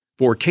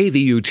For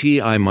KVUT,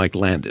 I'm Mike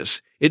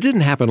Landis. It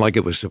didn't happen like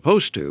it was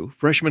supposed to.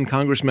 Freshman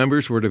Congress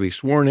members were to be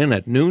sworn in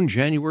at noon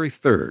January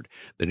 3rd.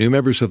 The new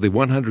members of the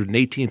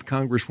 118th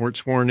Congress weren't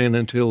sworn in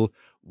until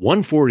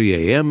 1:40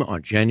 a.m.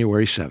 on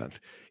January 7th.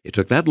 It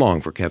took that long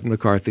for Kevin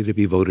McCarthy to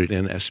be voted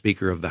in as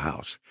Speaker of the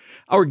House.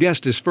 Our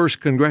guest is 1st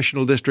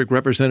Congressional District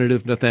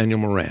Representative Nathaniel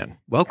Moran.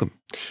 Welcome.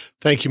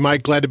 Thank you,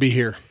 Mike. Glad to be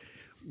here.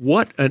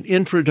 What an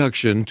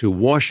introduction to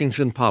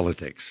Washington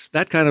politics.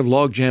 That kind of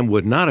logjam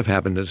would not have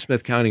happened in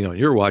Smith County on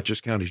your watch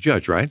as county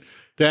judge, right?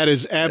 That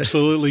is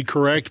absolutely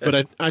correct.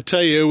 But I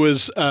tell you,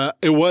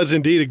 it was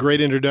indeed a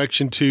great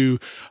introduction to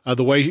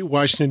the way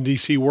Washington,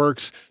 D.C.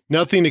 works.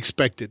 Nothing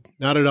expected,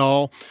 not at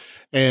all.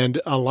 And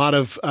a lot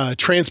of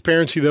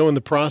transparency, though, in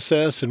the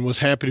process, and was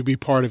happy to be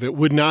part of it.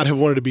 Would not have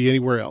wanted to be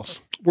anywhere else.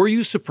 Were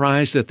you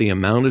surprised at the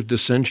amount of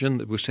dissension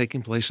that was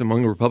taking place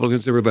among the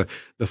Republicans? There were the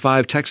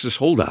 5 Texas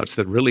holdouts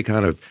that really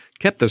kind of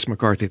kept this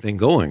McCarthy thing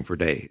going for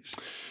days.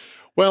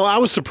 Well, I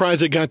was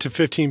surprised it got to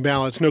 15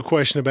 ballots, no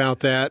question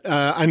about that.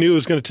 I knew it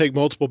was going to take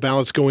multiple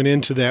ballots going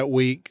into that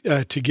week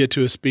to get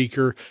to a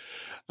speaker.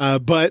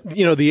 But,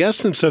 you know, the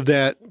essence of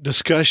that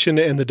discussion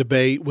and the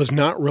debate was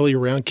not really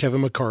around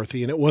Kevin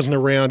McCarthy, and it wasn't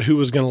around who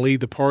was going to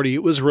lead the party.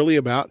 It was really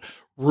about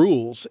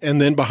rules.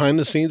 And then behind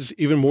the scenes,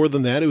 even more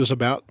than that, it was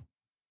about,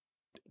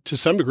 to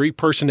some degree,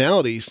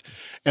 personalities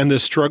and the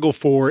struggle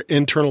for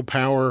internal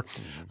power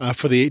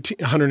for the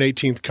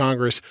 118th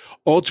Congress.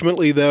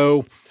 Ultimately,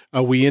 though,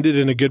 we ended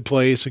in a good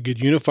place, a good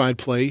unified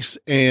place,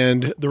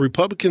 and the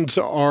Republicans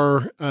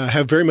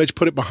have very much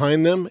put it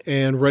behind them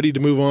and ready to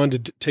move on to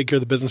take care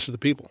of the business of the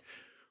people.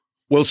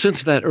 Well,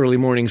 since that early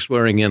morning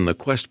swearing in, the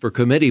quest for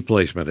committee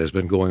placement has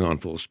been going on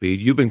full speed.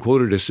 You've been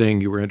quoted as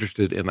saying you were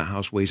interested in the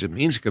House Ways and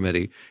Means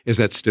Committee. Is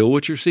that still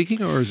what you're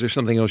seeking, or is there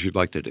something else you'd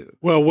like to do?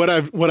 Well, what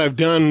I've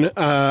done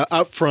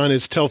up front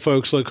is tell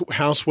folks, look,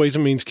 House Ways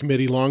and Means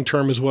Committee long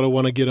term is what I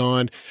want to get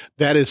on.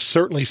 That is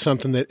certainly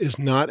something that is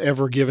not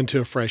ever given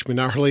to a freshman,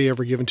 not really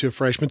ever given to a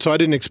freshman. So I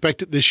didn't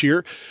expect it this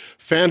year.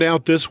 Found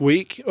out this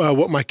week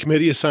what my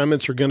committee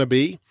assignments are going to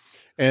be.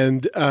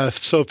 And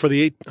so for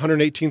the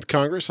 118th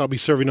Congress, I'll be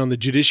serving on the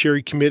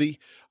Judiciary Committee,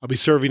 I'll be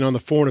serving on the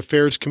Foreign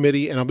Affairs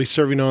Committee, and I'll be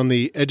serving on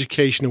the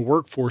Education and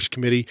Workforce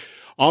Committee.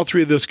 All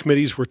 3 of those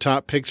committees were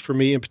top picks for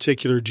me. In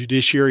particular,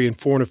 Judiciary and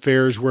Foreign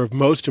Affairs were of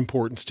most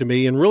importance to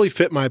me and really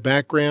fit my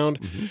background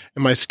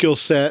and my skill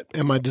set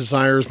and my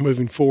desires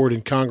moving forward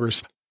in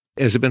Congress.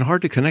 Has it been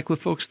hard to connect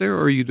with folks there,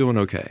 or are you doing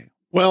okay?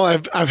 Well,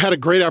 I've had a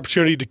great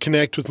opportunity to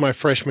connect with my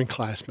freshman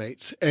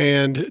classmates,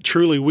 and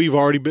truly, we've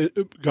already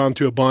gone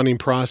through a bonding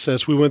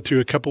process. We went through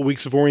a couple of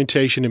weeks of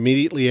orientation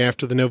immediately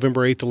after the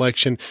November 8th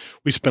election.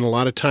 We spent a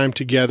lot of time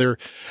together,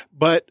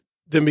 but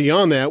then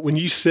beyond that, when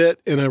you sit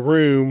in a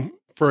room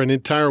for an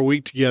entire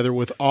week together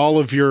with all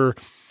of your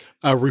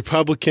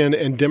Republican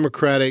and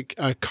Democratic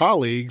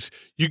colleagues,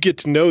 you get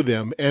to know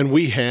them, and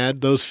we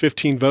had those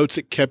 15 votes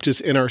that kept us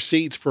in our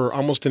seats for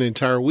almost an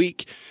entire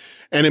week,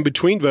 and in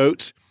between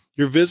votes,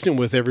 you're visiting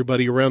with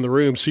everybody around the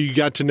room, so you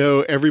got to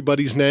know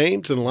everybody's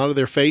names and a lot of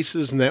their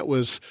faces, and that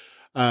was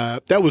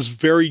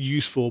very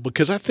useful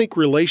because I think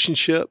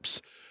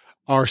relationships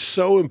are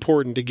so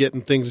important to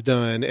getting things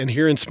done. And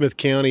here in Smith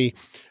County,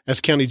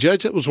 as county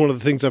judge, that was one of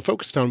the things I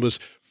focused on was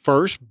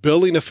first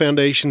building a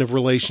foundation of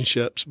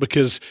relationships,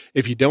 because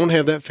if you don't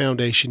have that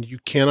foundation, you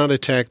cannot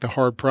attack the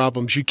hard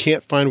problems. You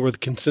can't find where the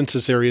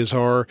consensus areas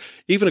are,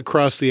 even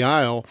across the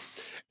aisle,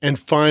 and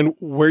find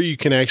where you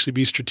can actually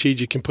be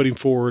strategic in putting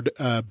forward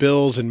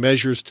bills and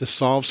measures to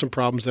solve some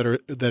problems that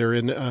are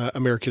in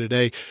America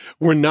today.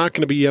 We're not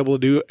going to be able to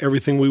do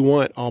everything we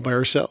want all by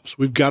ourselves.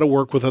 We've got to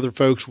work with other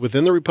folks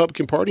within the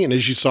Republican Party, and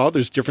as you saw,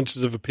 there's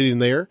differences of opinion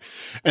there.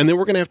 And then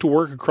we're going to have to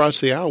work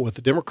across the aisle with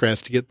the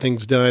Democrats to get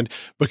things done,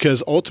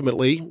 because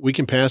ultimately we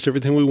can pass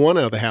everything we want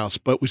out of the House,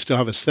 but we still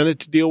have a Senate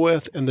to deal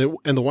with and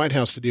the White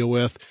House to deal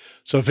with.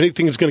 So if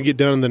anything is going to get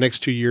done in the next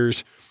 2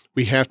 years,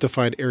 we have to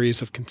find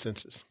areas of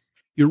consensus.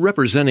 You're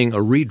representing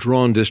a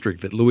redrawn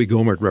district that Louis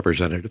Gohmert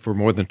represented for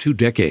more than 2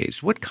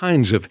 decades. What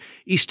kinds of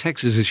East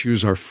Texas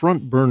issues are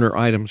front burner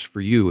items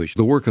for you as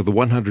the work of the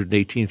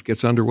 118th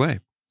gets underway?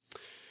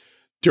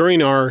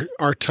 During our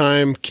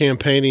time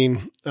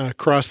campaigning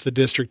across the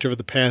district over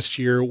the past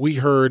year, we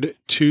heard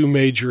 2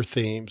 major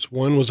themes.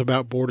 One was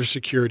about border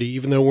security.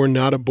 Even though we're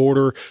not a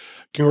border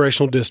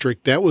congressional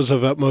district, that was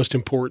of utmost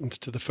importance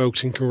to the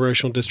folks in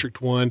Congressional District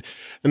 1.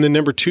 And then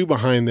number 2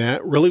 behind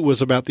that really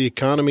was about the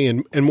economy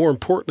and more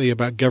importantly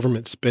about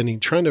government spending,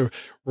 trying to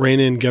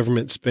rein in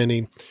government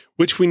spending,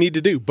 which we need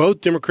to do.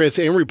 Both Democrats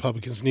and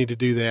Republicans need to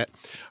do that.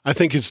 I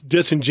think it's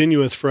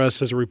disingenuous for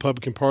us as a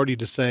Republican Party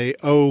to say,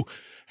 oh,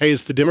 hey,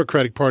 it's the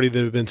Democratic Party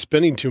that have been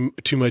spending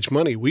too much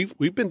money.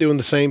 We've been doing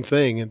the same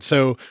thing. And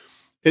so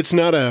it's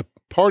not a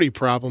party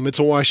problem. It's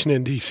a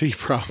Washington, D.C.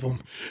 problem.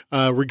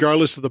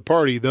 Regardless of the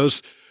party,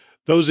 those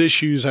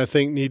issues, I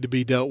think, need to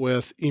be dealt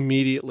with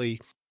immediately.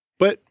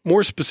 But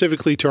more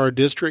specifically to our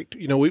district,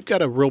 we've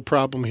got a real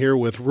problem here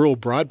with rural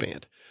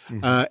broadband.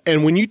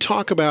 And when you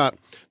talk about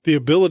the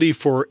ability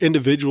for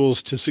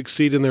individuals to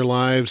succeed in their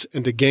lives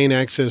and to gain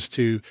access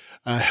to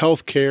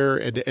health care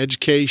and to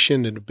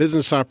education and to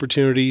business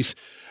opportunities,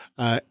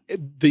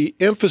 the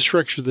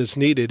infrastructure that's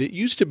needed, it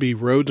used to be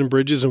roads and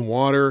bridges and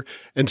water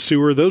and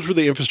sewer. Those were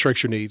the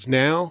infrastructure needs.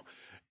 Now,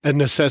 a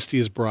necessity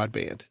is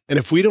broadband. And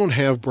if we don't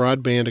have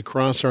broadband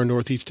across our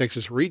Northeast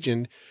Texas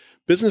region,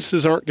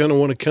 businesses aren't going to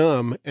want to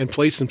come and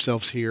place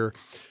themselves here.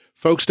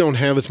 Folks don't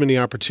have as many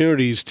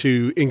opportunities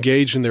to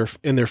engage in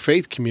their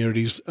faith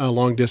communities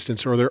long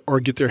distance or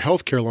get their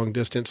health care long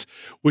distance,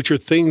 which are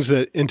things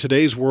that in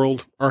today's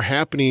world are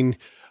happening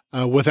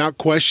without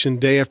question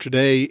day after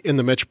day in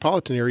the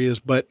metropolitan areas,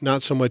 but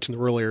not so much in the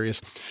rural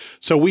areas.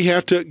 So we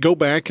have to go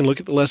back and look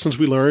at the lessons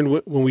we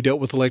learned when we dealt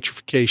with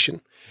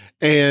electrification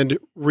and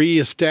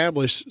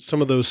reestablish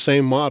some of those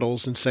same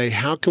models and say,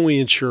 how can we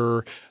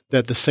ensure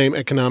that the same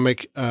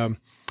economic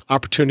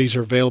opportunities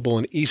are available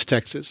in East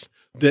Texas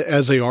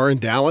as they are in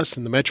Dallas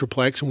and the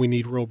Metroplex, and we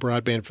need rural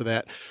broadband for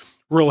that.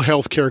 Rural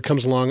health care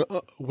comes along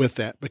with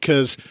that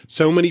because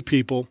so many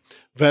people,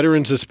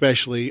 veterans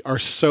especially, are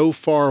so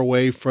far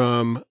away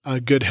from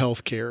good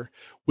health care.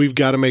 We've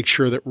got to make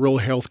sure that rural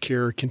health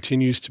care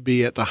continues to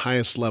be at the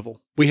highest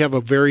level. We have a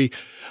very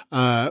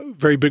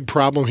big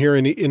problem here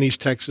in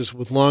East Texas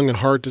with lung and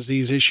heart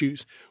disease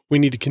issues. We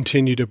need to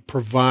continue to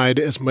provide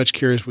as much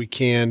care as we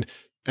can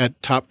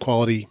at top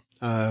quality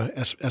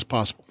as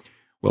possible.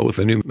 Well, with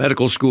the new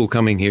medical school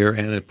coming here,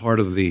 and a part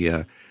of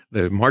the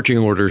marching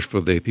orders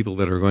for the people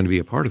that are going to be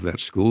a part of that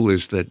school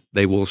is that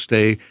they will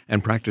stay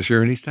and practice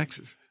here in East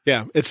Texas.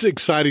 Yeah, it's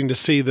exciting to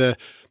see the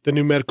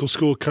new medical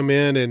school come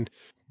in, and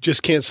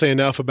just can't say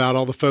enough about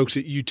all the folks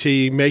at UT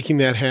making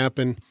that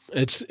happen.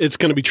 It's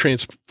going to be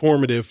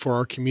transformative for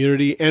our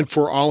community and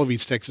for all of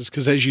East Texas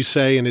because, as you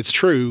say, and it's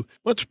true,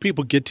 once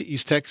people get to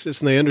East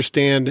Texas and they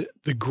understand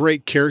the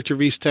great character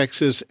of East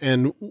Texas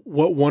and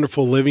what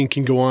wonderful living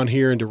can go on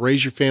here and to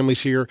raise your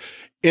families here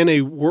in a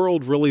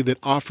world really that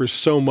offers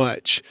so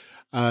much,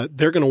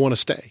 they're going to want to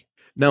stay.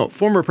 Now,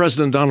 former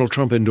President Donald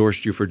Trump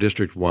endorsed you for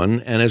District 1,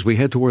 and as we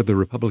head toward the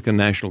Republican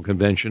National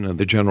Convention and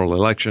the general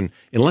election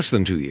in less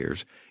than 2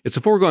 years, it's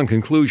a foregone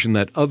conclusion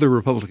that other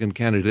Republican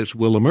candidates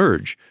will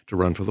emerge to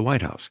run for the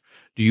White House.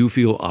 Do you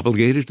feel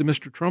obligated to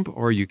Mr. Trump,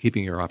 or are you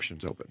keeping your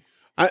options open?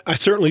 I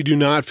certainly do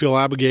not feel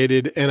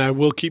obligated, and I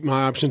will keep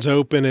my options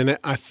open. And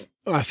I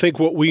think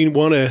what we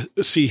want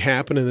to see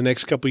happen in the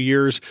next couple of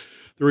years,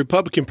 the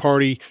Republican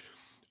Party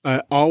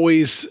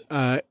always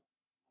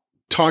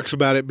talks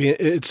about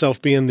itself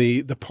being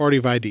the party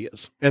of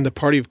ideas and the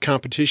party of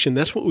competition.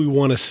 That's what we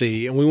want to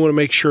see. And we want to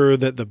make sure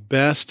that the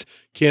best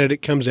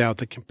candidate comes out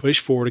that can push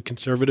forward a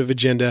conservative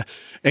agenda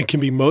and can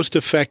be most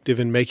effective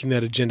in making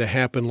that agenda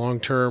happen long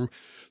term.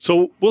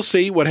 So we'll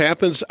see what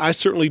happens. I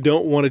certainly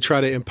don't want to try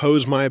to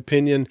impose my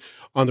opinion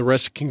on the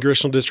rest of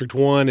Congressional District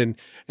 1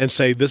 and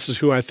say this is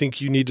who I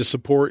think you need to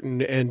support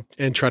and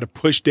try to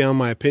push down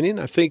my opinion.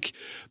 I think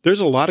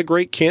there's a lot of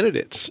great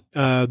candidates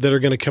that are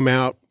going to come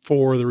out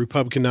for the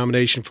Republican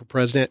nomination for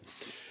president.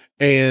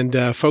 And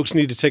folks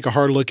need to take a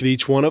hard look at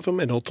each one of them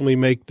and ultimately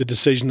make the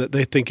decision that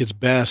they think is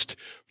best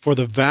for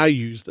the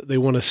values that they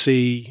want to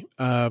see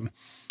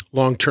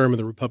long-term in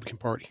the Republican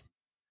Party.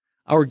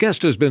 Our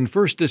guest has been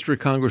 1st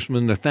District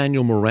Congressman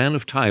Nathaniel Moran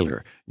of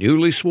Tyler,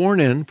 newly sworn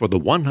in for the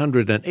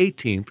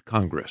 118th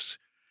Congress.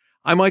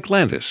 I'm Mike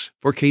Landis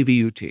for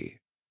KVUT.